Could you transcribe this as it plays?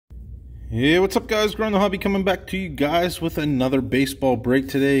Hey, what's up, guys? Growin The Hobby coming back to you guys with another baseball break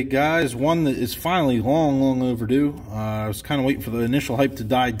today, guys. One that is finally long overdue. I was kind of waiting for the initial hype to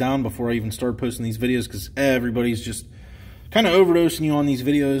die down before I even started posting these videos because everybody's just kind of overdosing you on these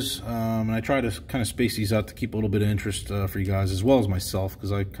videos. And I try to kind of space these out to keep a little bit of interest for you guys as well as myself,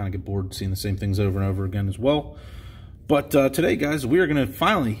 because I kind of get bored seeing the same things over and over again as well. But today, guys, we are going to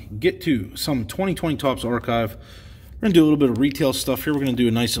finally get to some 2020 Topps Archive. We're going to do a little bit of retail stuff here. We're going to do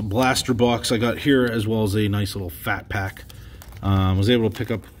a nice blaster box I got here, as well as a nice little fat pack. I was able to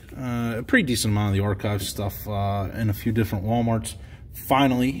pick up a pretty decent amount of the archive stuff in a few different Walmarts.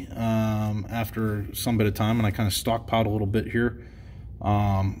 Finally, after some bit of time, and I kind of stockpiled a little bit here.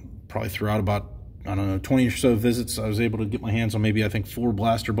 Probably throughout about, I don't know, 20 or so visits, I was able to get my hands on maybe, I think, 4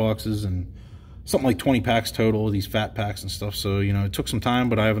 blaster boxes and something like 20 packs total of these fat packs and stuff. So, you know, it took some time,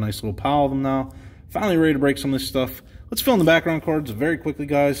 but I have a nice little pile of them now. Finally ready to break some of this stuff. Let's fill in the background cards very quickly,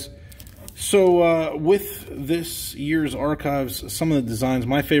 guys. So with this year's archives, some of the designs,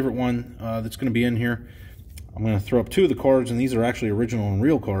 my favorite one that's going to be in here, I'm going to throw up 2 of the cards, and these are actually original and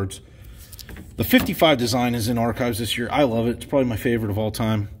real cards. The 55 design is in archives this year. I love it. It's probably my favorite of all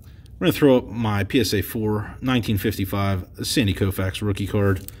time. I'm going to throw up my PSA 4 1955 Sandy Koufax rookie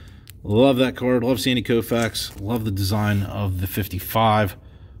card. Love that card. Love Sandy Koufax. Love the design of the 55.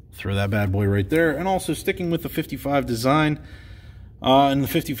 Throw that bad boy right there. And also sticking with the 55 design and the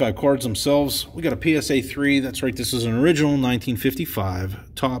 55 cards themselves, we got a PSA 3. That's right, this is an original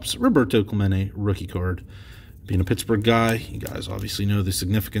 1955 Topps Roberto Clemente rookie card. Being a Pittsburgh guy, you guys obviously know the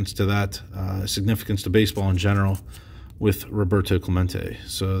significance to that, significance to baseball in general with Roberto Clemente.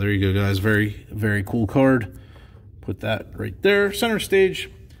 So there you go, guys. Very cool card. Put that right there. Center stage,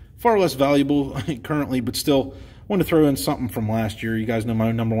 far less valuable currently, but still, I want to throw in something from last year. You guys know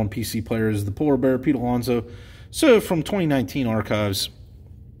my #1 PC player is the Polar Bear, Pete Alonso. So from 2019 archives,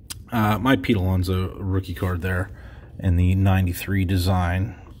 my Pete Alonso rookie card there in the 93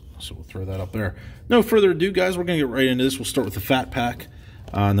 design. So we'll throw that up there. No further ado, guys, we're going to get right into this. We'll start with the fat pack,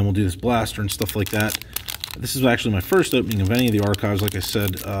 and then we'll do this blaster and stuff like that. This is actually my first opening of any of the archives, like I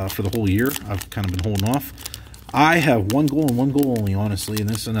said, for the whole year. I've kind of been holding off. I have one goal and one goal only, honestly, in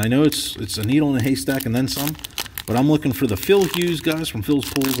this, and I know it's a needle in a haystack and then some. But I'm looking for the Phil Hughes, guys, from Phil's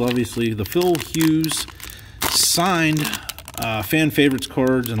Pulls, obviously. The Phil Hughes signed fan favorites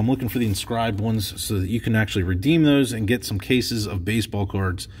cards, and I'm looking for the inscribed ones so that you can actually redeem those and get some cases of baseball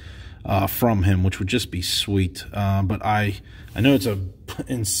cards from him, which would just be sweet. But I know it's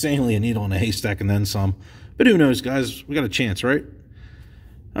insanely a needle in a haystack and then some. But who knows, guys? We got a chance, right?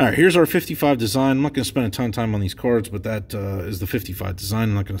 All right, here's our 55 design. I'm not going to spend a ton of time on these cards, but that is the 55 design.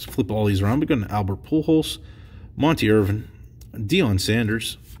 I'm not going to flip all these around. We're going to Albert Pujols, Monty Irvin, Deion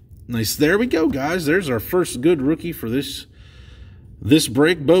Sanders. Nice. There we go, guys. There's our first good rookie for this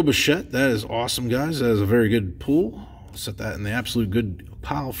break. Bo Bichette. That is awesome, guys. That is a very good pull. Set that in the absolute good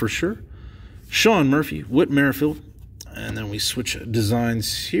pile for sure. Sean Murphy, Whit Merrifield. And then we switch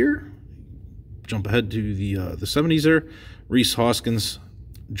designs here. Jump ahead to the 70s there. Rhys Hoskins,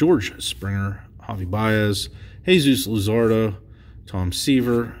 George Springer, Javi Baez, Jesus Luzardo, Tom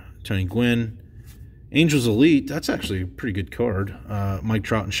Seaver, Tony Gwynn, Angels Elite. That's actually a pretty good card. Mike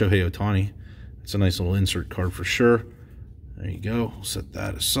Trout and Shohei Ohtani. It's a nice little insert card for sure. There you go. We'll set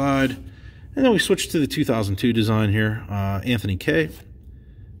that aside. And then we switch to the 2002 design here. Anthony Kay,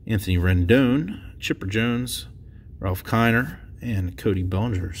 Anthony Rendon, Chipper Jones, Ralph Kiner, and Cody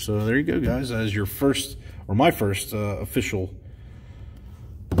Bellinger. So there you go, guys. As your first, or my first, official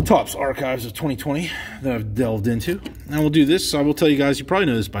Topps Archives of 2020 that I've delved into. Now we'll do this. I will tell you guys, you probably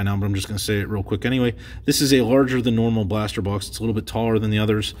know this by now, but I'm just going to say it real quick anyway. This is a larger than normal blaster box. It's a little bit taller than the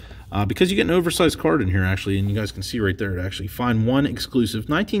others because you get an oversized card in here, actually, and you guys can see right there to actually find one exclusive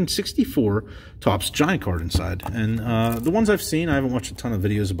 1964 Topps Giant card inside. And the ones I've seen, I haven't watched a ton of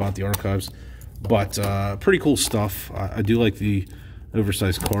videos about the archives, but pretty cool stuff. I do like the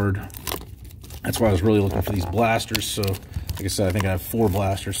oversized card. That's why I was really looking for these blasters. So, like I said, I think I have 4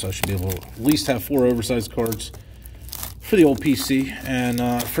 blasters, so I should be able to at least have 4 oversized cards for the old PC. And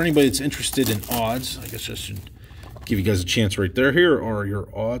for anybody that's interested in odds, I guess I should give you guys a chance right there. Here are your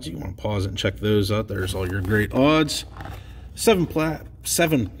odds. You want to pause it and check those out. There's all your great odds. 7 packs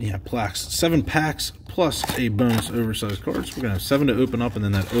plus a bonus oversized card. So we're gonna have 7 to open up, and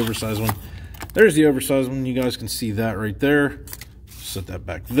then that oversized one. There's the oversized one. You guys can see that right there. Set that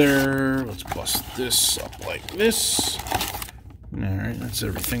back there. Let's bust this up like this. All right, that's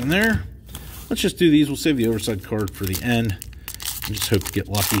everything there. Let's just do these. We'll save the oversized card for the end. I just hope to get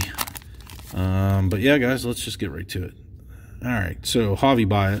lucky. But yeah, guys, let's just get right to it. All right, so Javi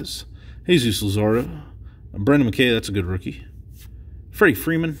Baez, Jesus Luzardo, Brendan McKay, that's a good rookie. Freddie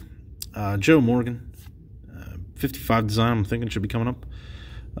Freeman, Joe Morgan, 55 design, I'm thinking should be coming up.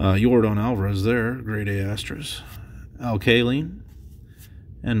 Yordan Alvarez there, grade A Astros. Al Kaline,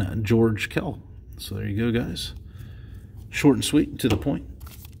 and George Kell. So there you go, guys. Short and sweet, to the point.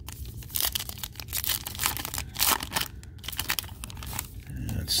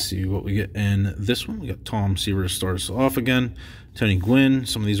 Let's see what we get in this one. We got Tom Seaver to start us off again. Tony Gwynn.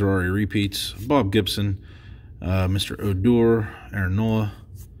 Some of these are already repeats. Bob Gibson. Mr. Odor. Aaron Nola.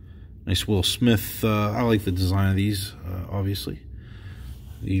 Nice Will Smith. I like the design of these, obviously.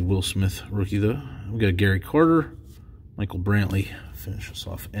 The Will Smith rookie, though. We got Gary Carter. Michael Brantley. Finish us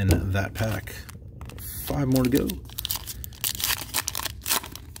off in that pack. 5 more to go.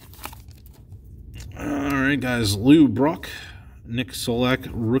 Alright, guys. Lou Brock. Nick Solak,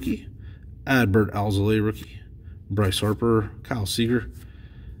 rookie. Adbert Alzolay, rookie. Bryce Harper. Kyle Seager.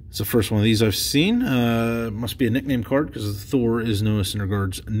 It's the first one of these I've seen. Must be a nickname card because Thor is Noah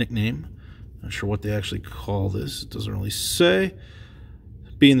Syndergaard's nickname. Not sure what they actually call this. It doesn't really say.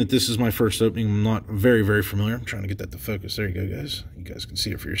 Being that this is my first opening, I'm not very, very familiar. I'm trying to get that to focus. There you go, guys. You guys can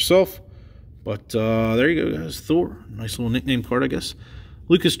see it for yourself. But there you go, guys. Thor. Nice little nickname card, I guess.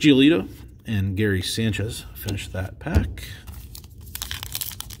 Lucas Giolito and Gary Sanchez finish that pack.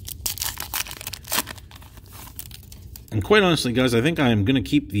 And quite honestly, guys, I think I am going to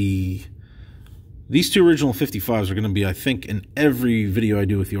keep these two original 55s are going to be, I think, in every video I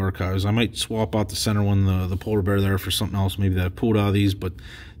do with the archives. I might swap out the center one, the polar bear there, for something else maybe that I pulled out of these. But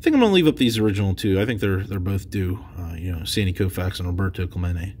I think I'm going to leave up these original two. I think they're both due. You know, Sandy Koufax and Roberto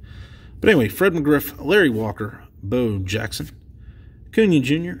Clemente. But anyway, Fred McGriff, Larry Walker, Bo Jackson, Cunha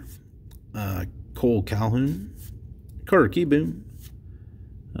Jr., Cole Calhoun, Carter Kieboom,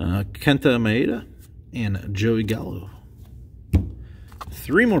 Kenta Maeda, and Joey Gallo.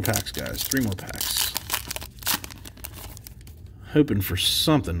 3 more packs, guys. 3 more packs. Hoping for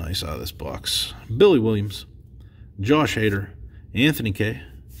something nice out of this box. Billy Williams, Josh Hader, Anthony K,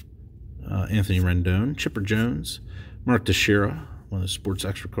 Anthony Rendon, Chipper Jones, Mark Teixeira, one of the Sports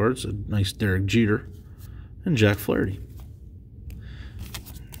Extra cards, a nice Derek Jeter, and Jack Flaherty.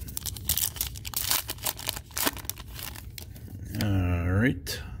 All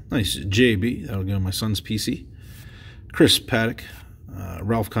right. Nice JB. That'll go on my son's PC. Chris Paddock.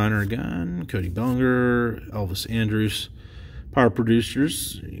 Ralph Kiner again. Cody Bellinger. Elvis Andrews. Power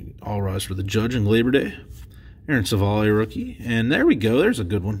Producers. All rise for the Judge and Labor Day. Aaron Savali, rookie. And there we go. There's a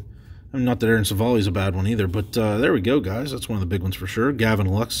good one. I mean, not that Aaron Savali is a bad one either, but there we go, guys. That's one of the big ones for sure. Gavin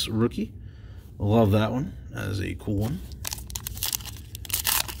Lux, rookie. Love that one. That is a cool one.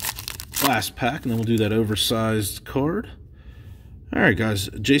 Last pack, and then we'll do that oversized card. All right, guys.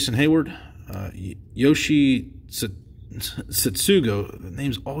 Jason Hayward, Yoshi Setsugo. The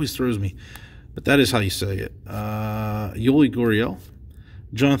names always throws me, but that is how you say it. Yoli Gurriel,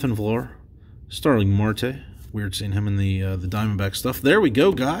 Jonathan Villar, Starling Marte. Weird seeing him in the Diamondback stuff. There we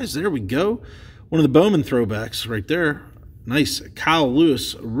go, guys. There we go. One of the Bowman throwbacks right there. Nice Kyle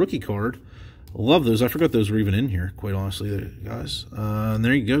Lewis rookie card. Love those. I forgot those were even in here, quite honestly, guys. And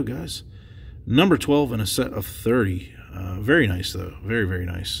there you go, guys. Number 12 in a set of 30. Very nice, though. Very, very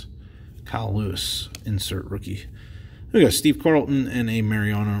nice. Kyle Lewis, insert rookie. We got Steve Carlton and a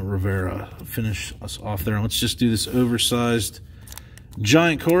Mariano Rivera. Finish us off there. Let's just do this oversized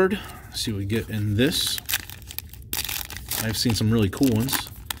giant card. See what we get in this. I've seen some really cool ones.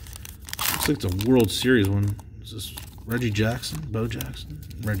 Looks like it's a World Series one. Is this Reggie Jackson? Bo Jackson?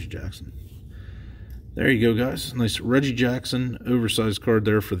 Reggie Jackson. There you go, guys. Nice Reggie Jackson oversized card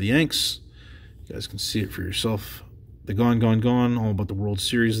there for the Yanks. You guys can see it for yourself. The Gone, all about the World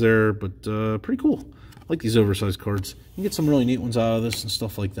Series there, but pretty cool. I like these oversized cards. You can get some really neat ones out of this and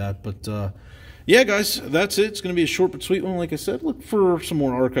stuff like that. But yeah, guys, that's it. It's going to be a short but sweet one. Like I said, look for some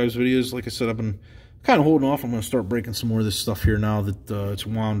more archives videos. Like I said, I've been kind of holding off. I'm going to start breaking some more of this stuff here now that it's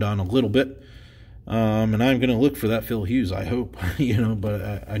wound down a little bit. And I'm going to look for that Phil Hughes, I hope. You know,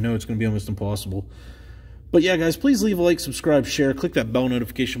 but I know it's going to be almost impossible. But yeah, guys, please leave a like, subscribe, share, click that bell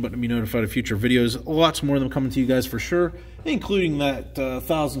notification button to be notified of future videos. Lots more of them coming to you guys for sure, including that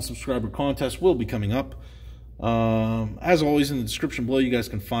 1,000 subscriber contest will be coming up. As always, in the description below, you guys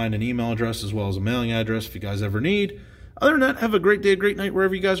can find an email address as well as a mailing address if you guys ever need. Other than that, have a great day, a great night,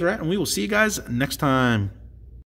 wherever you guys are at, and we will see you guys next time.